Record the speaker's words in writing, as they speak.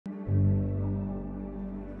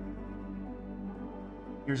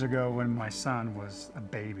Years ago when my son was a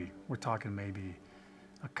baby, we're talking maybe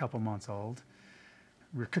a couple months old,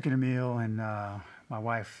 we were cooking a meal and my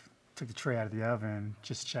wife took the tray out of the oven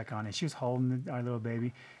just to check on it. She was holding our little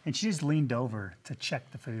baby and she just leaned over to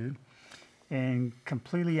check the food, and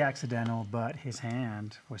completely accidental, but his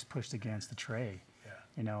hand was pushed against the tray.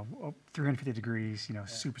 Yeah. 350 degrees,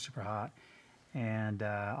 super, super hot. And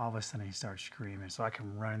all of a sudden he starts screaming. So I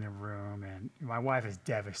come run in the room and my wife is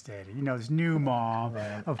devastated. This new mom,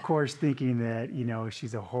 right. Of course, thinking that,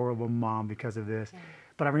 she's a horrible mom because of this. Yeah.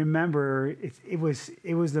 But I remember it was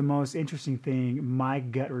the most interesting thing. My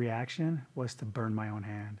gut reaction was to burn my own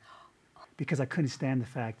hand because I couldn't stand the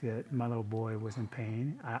fact that my little boy was in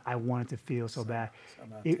pain. I wanted to feel so bad.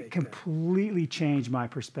 It completely changed my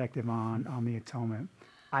perspective on the atonement.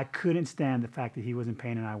 I couldn't stand the fact that he was in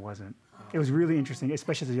pain and I wasn't. It was really interesting,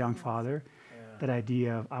 especially as a young father, that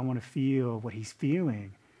idea of I want to feel what he's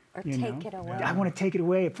feeling. Or take it away. I want to take it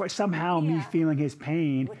away. For somehow me feeling his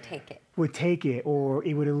pain would take it, or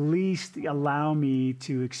it would at least allow me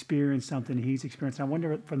to experience something he's experiencing. I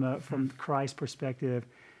wonder from Christ's perspective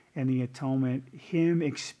and the atonement, him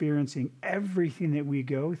experiencing everything that we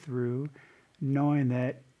go through, knowing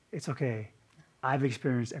that it's okay. I've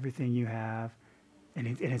experienced everything you have, and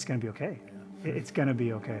it's going to be okay. It's going to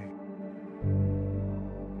be okay.